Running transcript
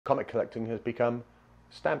Comic collecting has become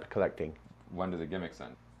stamp collecting. When do the gimmicks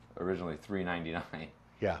end? Originally $3.99,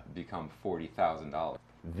 Yeah. become $40,000.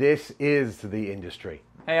 This is the industry.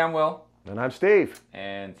 Hey, I'm Will. And I'm Steve.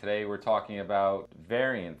 And today we're talking about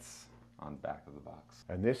variants on the back of the box.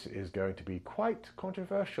 And this is going to be quite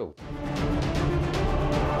controversial.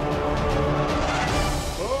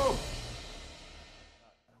 Boom!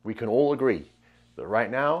 We can all agree that right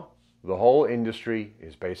now, the whole industry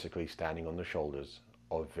is basically standing on the shoulders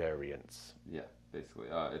of variants. Yeah, basically.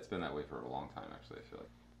 It's been that way for a long time, actually, I feel like.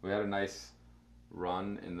 We had a nice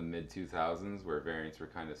run in the mid-2000s where variants were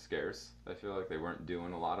kind of scarce. I feel like they weren't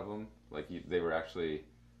doing a lot of them. Like, they were actually...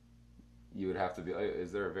 You would have to be like,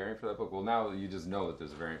 is there a variant for that book? Well, now you just know that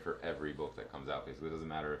there's a variant for every book that comes out. Basically, it doesn't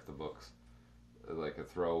matter if the book's like a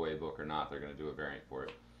throwaway book or not. They're going to do a variant for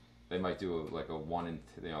it. They might do a 1 in,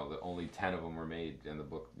 only 10 of them were made, and the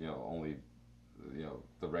book, only,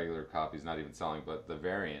 the regular copy's not even selling. But the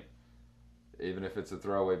variant, even if it's a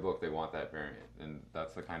throwaway book, they want that variant, and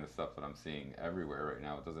that's the kind of stuff that I'm seeing everywhere right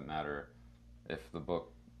now. It doesn't matter if the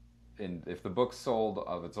book sold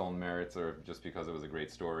of its own merits or just because it was a great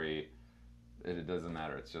story. It doesn't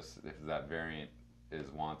matter. It's just if that variant is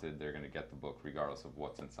wanted, they're going to get the book regardless of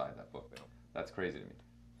what's inside that book. That's crazy to me.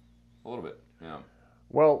 A little bit,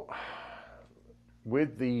 Well,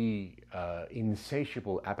 with the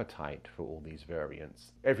insatiable appetite for all these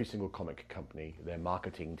variants, every single comic company, their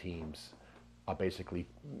marketing teams are basically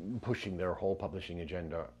pushing their whole publishing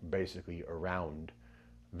agenda basically around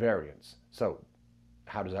variants. So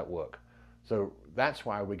how does that work? So that's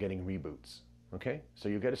why we're getting reboots. Okay, so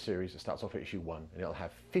you get a series that starts off at issue 1 and it'll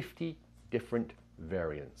have 50 different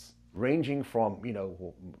variants, ranging from,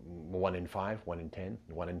 1 in 5, 1 in 10,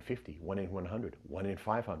 1 in 50, 1 in 100, 1 in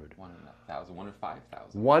 500. 1 in 1,000, 1 in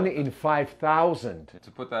 5,000. 1 in 5,000.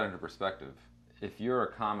 To put that into perspective, if you're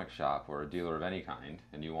a comic shop or a dealer of any kind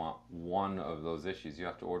and you want one of those issues, you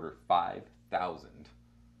have to order 5,000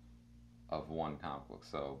 of one comic book.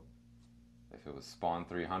 So if it was Spawn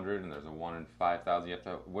 300 and there's a 1 in 5,000, you have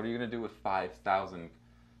to. What are you going to do with 5,000?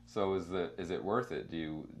 So is it worth it?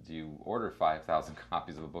 Do you order 5,000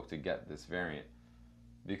 copies of a book to get this variant?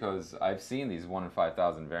 Because I've seen these 1 in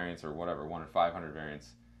 5,000 variants or whatever, 1 in 500 variants,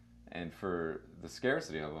 and for the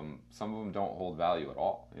scarcity of them, some of them don't hold value at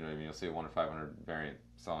all. You know what I mean? You'll see a 1 in 500 variant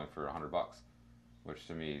selling for $100, which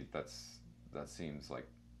to me that seems like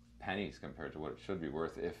pennies compared to what it should be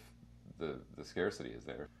worth if the scarcity is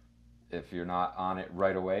there. If you're not on it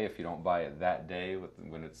right away, if you don't buy it that day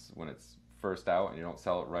when it's first out and you don't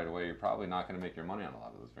sell it right away, you're probably not going to make your money on a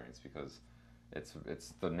lot of those variants because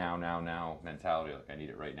it's the now mentality. Like, I need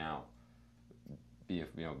it right now,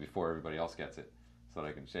 before everybody else gets it, so that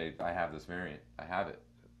I can say I have this variant. I have it.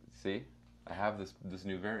 See, I have this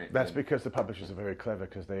new variant. That's because the publishers are very clever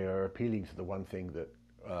because they are appealing to the one thing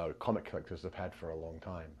that comic collectors have had for a long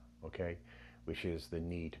time. Okay, which is the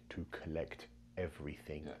need to collect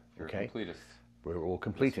everything. Yeah, you're okay? A completist. We're all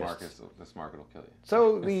completists. This market will kill you.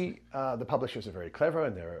 So the publishers are very clever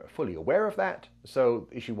and they're fully aware of that. So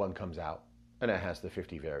issue 1 comes out and it has the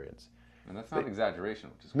 50 variants. And that's not exaggeration,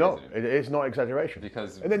 which is crazy. No, it is not exaggeration.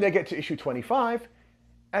 And then they get to issue 25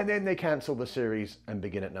 and then they cancel the series and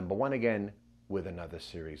begin at number 1 again with another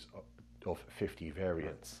series of 50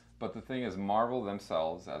 variants. But the thing is, Marvel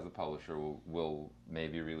themselves, as a publisher, will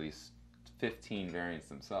maybe release 15 variants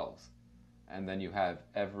themselves. And then you have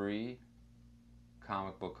every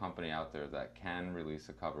comic book company out there that can release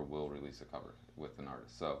a cover will release a cover with an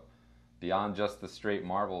artist. So beyond just the straight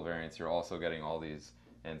Marvel variants, you're also getting all these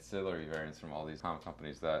ancillary variants from all these comic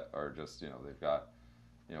companies that are just, they've got,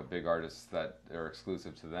 big artists that are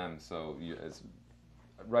exclusive to them. So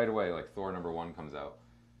right away, like Thor #1 comes out,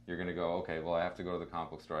 you're going to go, okay, well, I have to go to the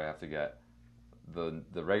comic book store. I have to get the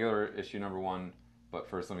regular issue #1, but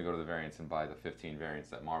first let me go to the variants and buy the 15 variants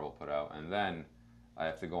that Marvel put out. And then I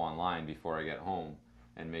have to go online before I get home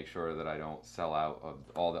and make sure that I don't sell out of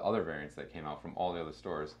all the other variants that came out from all the other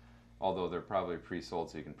stores, although they're probably pre-sold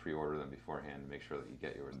so you can pre-order them beforehand and make sure that you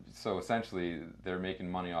get yours. So essentially, they're making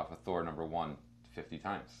money off of Thor #1 50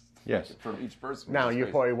 times. Yes. From each person. Now, you're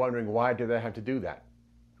probably wondering, why do they have to do that?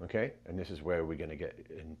 Okay? And this is where we're going to get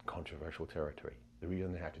in controversial territory. The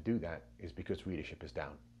reason they have to do that is because readership is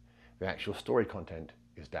down. The actual story content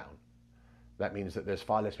is down. That means that there's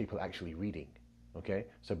far less people actually reading. Okay?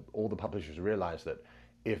 So all the publishers realize that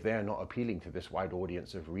if they're not appealing to this wide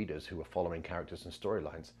audience of readers who are following characters and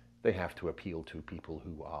storylines, they have to appeal to people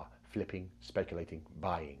who are flipping, speculating,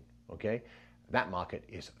 buying. Okay? That market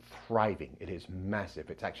is thriving. It is massive.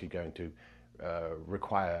 It's actually going to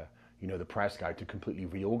require, the price guide to completely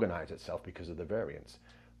reorganize itself because of the variants.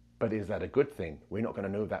 But is that a good thing? We're not going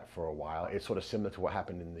to know that for a while. It's sort of similar to what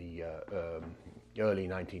happened in the early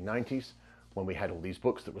 1990s when we had all these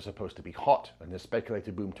books that were supposed to be hot and the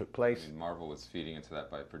speculator boom took place. I mean, Marvel was feeding into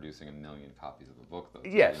that by producing 1 million copies of the book, though.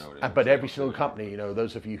 Yes, You know, but every single company,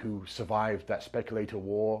 those of you who survived that speculator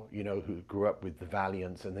war, who grew up with the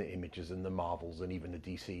Valiants and the Images and the Marvels and even the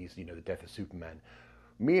DCs, the death of Superman.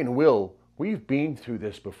 Me and Will, we've been through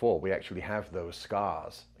this before. We actually have those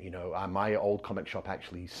scars. My old comic shop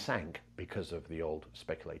actually sank because of the old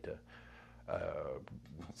speculator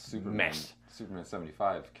mess. Superman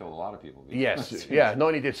 75 killed a lot of people. Yes, yeah. Not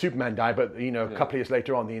only did Superman die, but a couple of years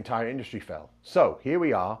later on, the entire industry fell. So here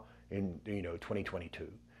we are in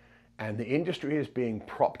 2022, and the industry is being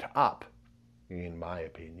propped up, in my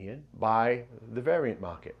opinion, by the variant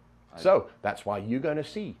market. So that's why you're going to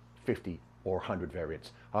see 50 or 100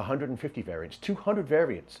 variants, 150 variants, 200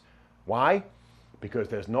 variants. Why? Because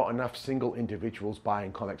there's not enough single individuals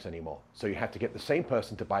buying comics anymore. So you have to get the same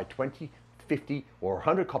person to buy 20, 50, or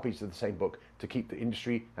 100 copies of the same book to keep the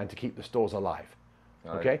industry and to keep the stores alive.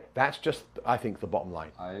 Okay? That's just, I think, the bottom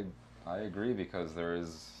line. I agree, because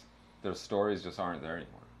there's stories just aren't there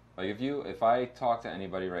anymore. Like if I talk to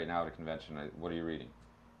anybody right now at a convention, what are you reading?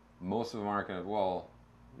 Most of them aren't going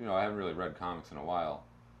to, I haven't really read comics in a while.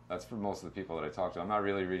 That's for most of the people that I talk to. I'm not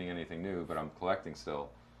really reading anything new, but I'm collecting still.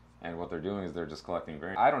 And what they're doing is they're just collecting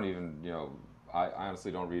variants. I don't even, I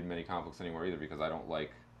honestly don't read many comic books anymore either, because I don't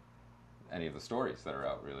like any of the stories that are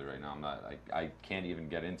out really right now. I can't even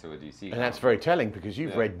get into a DC. And that's very telling, because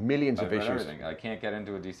you've read millions of issues. Everything. I can't get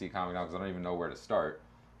into a DC comic now because I don't even know where to start.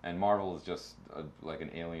 And Marvel is just like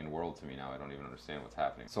an alien world to me now. I don't even understand what's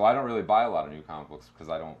happening. So I don't really buy a lot of new comic books because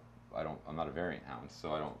I'm not a variant hound,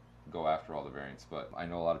 so I don't go after all the variants. But I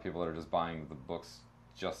know a lot of people that are just buying the books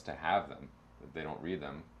just to have them. They don't read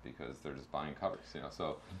them because they're just buying covers,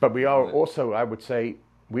 So. But we are also, I would say,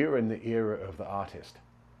 we're in the era of the artist.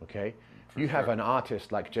 Okay. You have an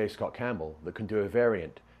artist like J. Scott Campbell that can do a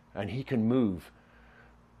variant, and he can move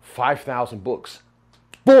 5,000 books,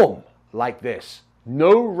 boom, like this.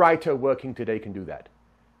 No writer working today can do that.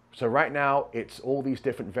 So right now, it's all these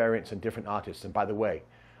different variants and different artists. And by the way,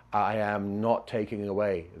 I am not taking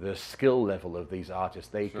away the skill level of these artists.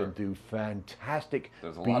 They can do fantastic,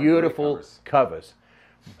 beautiful covers.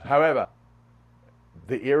 However,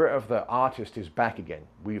 the era of the artist is back again.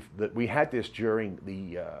 We had this during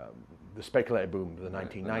the speculator boom of the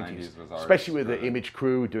 1990s, especially with the Image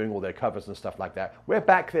crew doing all their covers and stuff like that. We're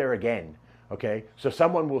back there again. Okay, so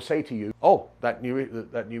someone will say to you, "Oh, that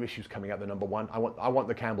new issue's coming out, the #1. I want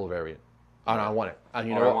the Campbell variant, and I want it."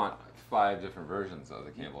 And I want 5 different versions of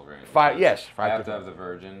the Campbell variant. 5, yes. 5 I have to have the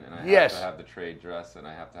Virgin, and I have to have the trade dress, and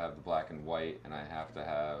I have to have the black and white, and I have to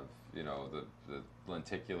have the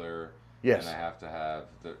lenticular, yes, and I have to have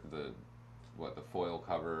the foil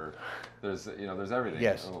cover. There's everything.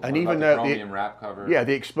 Yes, and even the chromium wrap cover. Yeah,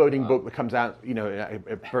 the exploding book that comes out,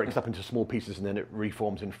 it breaks up into small pieces and then it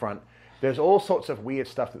reforms in front. There's all sorts of weird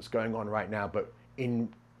stuff that's going on right now, but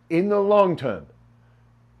in the long term,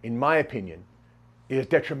 in my opinion, it is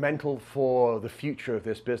detrimental for the future of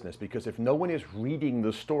this business, because if no one is reading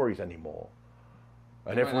the stories anymore,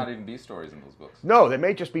 and there might not even be stories in those books. No, there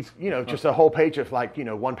may just be, just a whole page of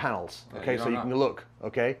one panels. Okay, so you can look.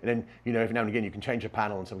 Okay, and then every now and again you can change a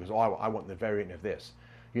panel, and someone goes, "Oh, I want the variant of this."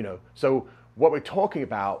 So what we're talking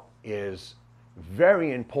about is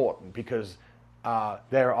very important, because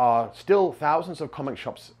there are still thousands of comic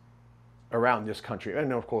shops around this country,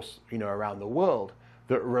 and of course, around the world,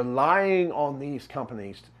 that are relying on these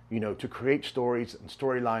companies, to create stories and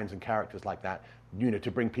storylines and characters like that, to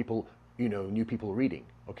bring people, new people reading.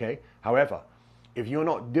 Okay. However, if you're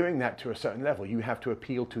not doing that to a certain level, you have to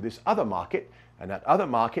appeal to this other market, and that other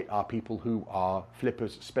market are people who are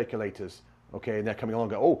flippers, speculators. Okay, and they're coming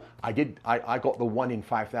along and go, "Oh, I got the 1 in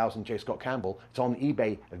 5,000 J. Scott Campbell. It's on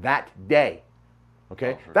eBay that day."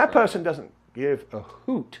 Okay, that person doesn't give a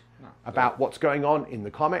hoot about what's going on in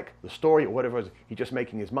the comic, the story, or whatever it is. He's just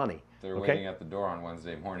making his money. They're waiting at the door on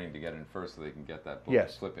Wednesday morning to get in first, so they can get that book and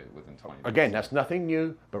flip it within 20 minutes. Again, that's nothing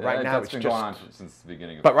new, but right now it's been just going on since the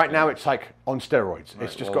beginning of But right now it's like on steroids. Right.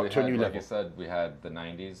 It's just got to a new level. Like you said, we had the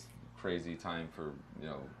 90s, crazy time for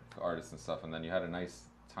artists and stuff, and then you had a nice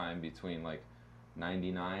time between like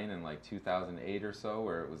 99 and like 2008 or so,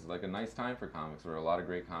 where it was like a nice time for comics. There were a lot of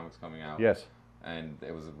great comics coming out. Yes. And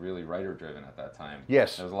it was really writer-driven at that time.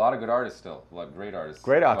 Yes. There was a lot of good artists still, a lot of great artists.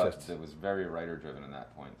 Great artists. But it was very writer-driven in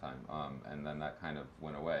that point in time. And then that kind of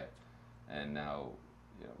went away. And now,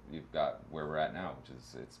 you've got where we're at now, which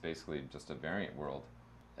is, it's basically just a variant world.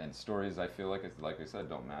 And stories, I feel like I said,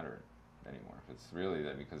 don't matter anymore. It's really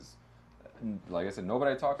that, because like I said,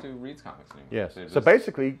 nobody I talk to reads comics anymore. Yes. They're So just-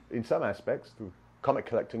 basically, in some aspects, comic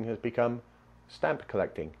collecting has become stamp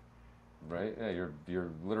collecting. right? Yeah, you're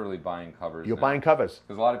literally buying covers. You're buying covers.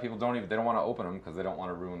 Because a lot of people don't want to open them because they don't want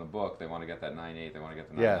to ruin the book. They want to get that 9.8. They want to get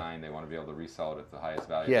the 9.9. They want to be able to resell it at the highest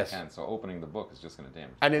value Yes. they can. So opening the book is just going to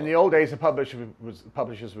damage. And in the old days, the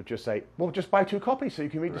publishers would just say, "Well, just buy 2 copies so you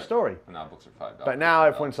can read the story." And now books are $5. But now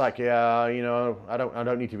everyone's like, "Yeah, I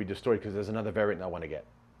don't need to read the story because there's another variant I want to get."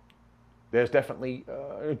 There's definitely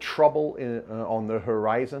trouble on the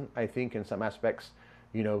horizon, I think, in some aspects.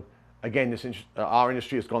 Again, our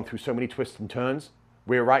industry has gone through so many twists and turns.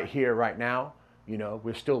 We're right here, right now.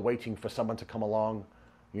 We're still waiting for someone to come along,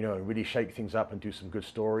 and really shake things up and do some good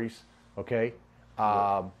stories. Okay.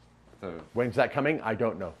 When's that coming? I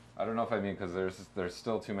don't know. I don't know if because there's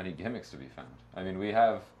still too many gimmicks to be found. I mean,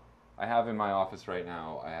 I have in my office right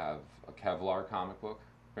now, I have a Kevlar comic book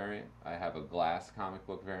variant. I have a glass comic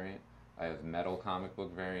book variant. I have metal comic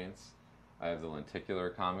book variants. I have the lenticular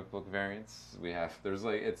comic book variants.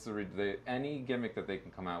 Any gimmick that they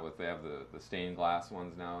can come out with. They have the stained glass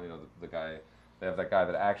ones now. They have that guy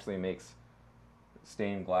that actually makes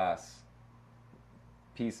stained glass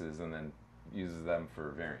pieces and then uses them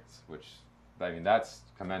for variants, which that's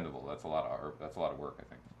commendable. That's a lot of work, I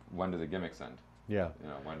think. When do the gimmicks end? Yeah.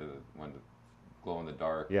 When do glow in the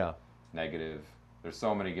dark? Yeah. Negative. There's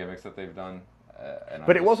so many gimmicks that they've done.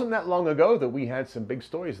 But it wasn't that long ago that we had some big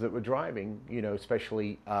stories that were driving,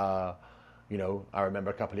 especially, I remember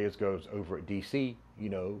a couple of years ago over at DC,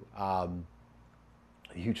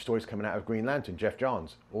 huge stories coming out of Green Lantern, Jeff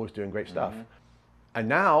Johns, always doing great stuff. Mm-hmm. And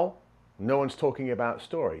now, no one's talking about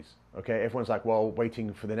stories, okay? Everyone's like, well,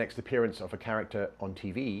 waiting for the next appearance of a character on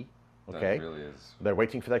TV, okay? That really is. They're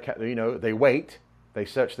waiting for their, they wait, they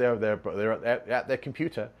search they're at their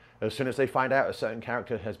computer. As soon as they find out a certain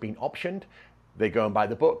character has been optioned, they go and buy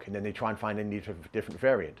the book, and then they try and find any different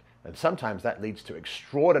variant. And sometimes that leads to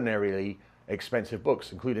extraordinarily expensive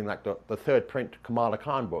books, including like the third print Kamala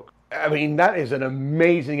Khan book. I mean, that is an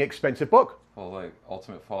amazing expensive book. Well, like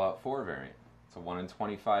Ultimate Fallout 4 variant. It's a 1 in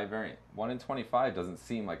 25 variant. 1 in 25 doesn't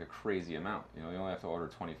seem like a crazy amount. You only have to order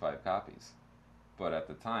 25 copies. But at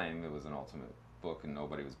the time, it was an Ultimate book, and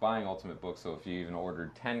nobody was buying Ultimate books, so if you even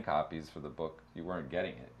ordered 10 copies for the book, you weren't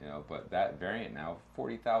getting it, but that variant now,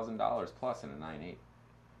 $40,000 plus in a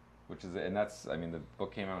 9.8, the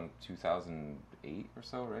book came out in 2008 or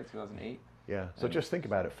so, right? 2008? Yeah, so just think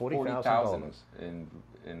about it, $40,000 in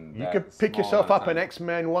you could pick yourself up an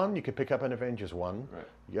X-Men 1, you could pick up an Avengers 1, right.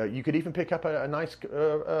 You could even pick up a nice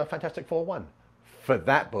Fantastic Four 1 for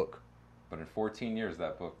that book. But in 14 years,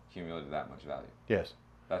 that book accumulated that much value. Yes.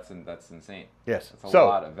 That's insane. Yes. That's a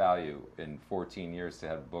lot of value in 14 years to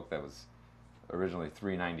have a book that was originally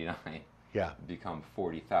 $3.99. Yeah. Become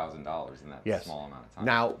 $40,000 in that small amount of time.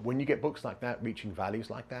 Now, when you get books like that reaching values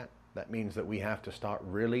like that, that means that we have to start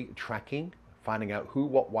really tracking, finding out who,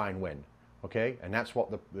 what, why, and when. Okay, and that's what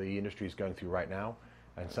the industry is going through right now.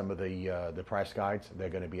 And some of the price guides, they're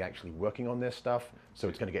going to be actually working on this stuff. So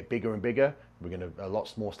it's going to get bigger and bigger. A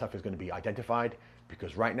lot more stuff is going to be identified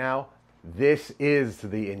because right now, this is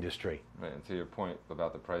the industry. Right, and to your point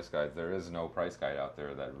about the price guides, there is no price guide out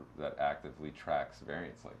there that actively tracks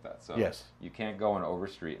variants like that. So you can't go on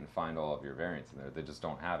Overstreet and find all of your variants in there. They just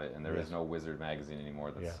don't have it, and there is no Wizard magazine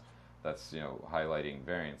anymore that's highlighting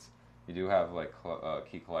variants. You do have like a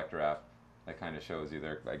Key Collector app that kind of shows you.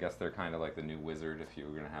 I guess they're kind of like the new Wizard if you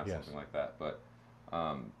were going to have something like that. But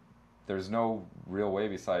there's no real way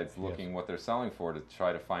besides looking what they're selling for to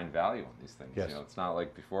try to find value on these things. Yes. It's not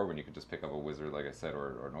like before when you could just pick up a Wizard, like I said,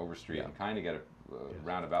 or an Overstreet and kind of get a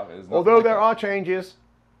roundabout. Although there are changes,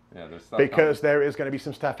 there's stuff because there is going to be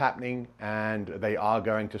some stuff happening, and they are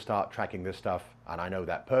going to start tracking this stuff. And I know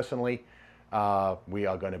that personally. We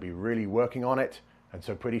are going to be really working on it, and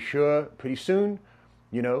so pretty soon.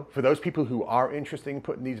 For those people who are interested in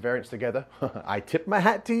putting these variants together, I tip my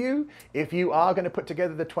hat to you. If you are going to put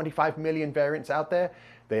together the 25 million variants out there,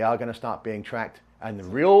 they are going to start being tracked. And the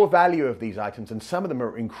real value of these items, and some of them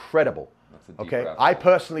are incredible. Okay, I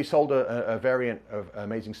personally sold a variant of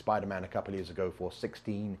Amazing Spider-Man a couple of years ago for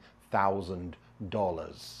 $16,000.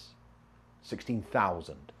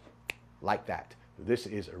 $16,000. Like that. This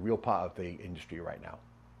is a real part of the industry right now.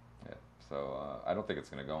 So I don't think it's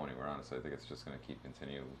going to go anywhere, honestly. I think it's just going to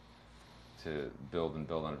continue to build and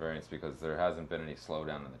build on variants because there hasn't been any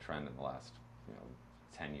slowdown in the trend in the last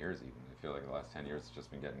 10 years even. I feel like the last 10 years it's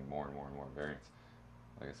just been getting more and more and more variants.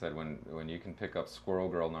 Like I said, when you can pick up Squirrel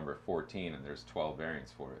Girl number 14 and there's 12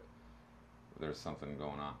 variants for it, there's something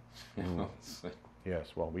going on.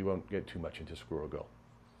 Yes, well, we won't get too much into Squirrel Girl.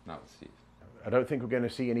 Not with Steve. I don't think we're going to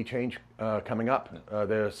see any change coming up.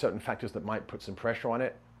 There are certain factors that might put some pressure on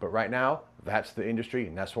it, but right now, that's the industry,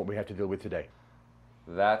 and that's what we have to deal with today.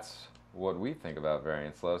 That's what we think about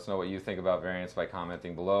variance. Let us know what you think about variance by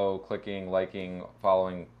commenting below, clicking, liking,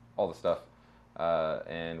 following, all the stuff.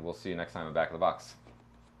 And we'll see you next time in Back of the Box.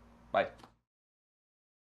 Bye.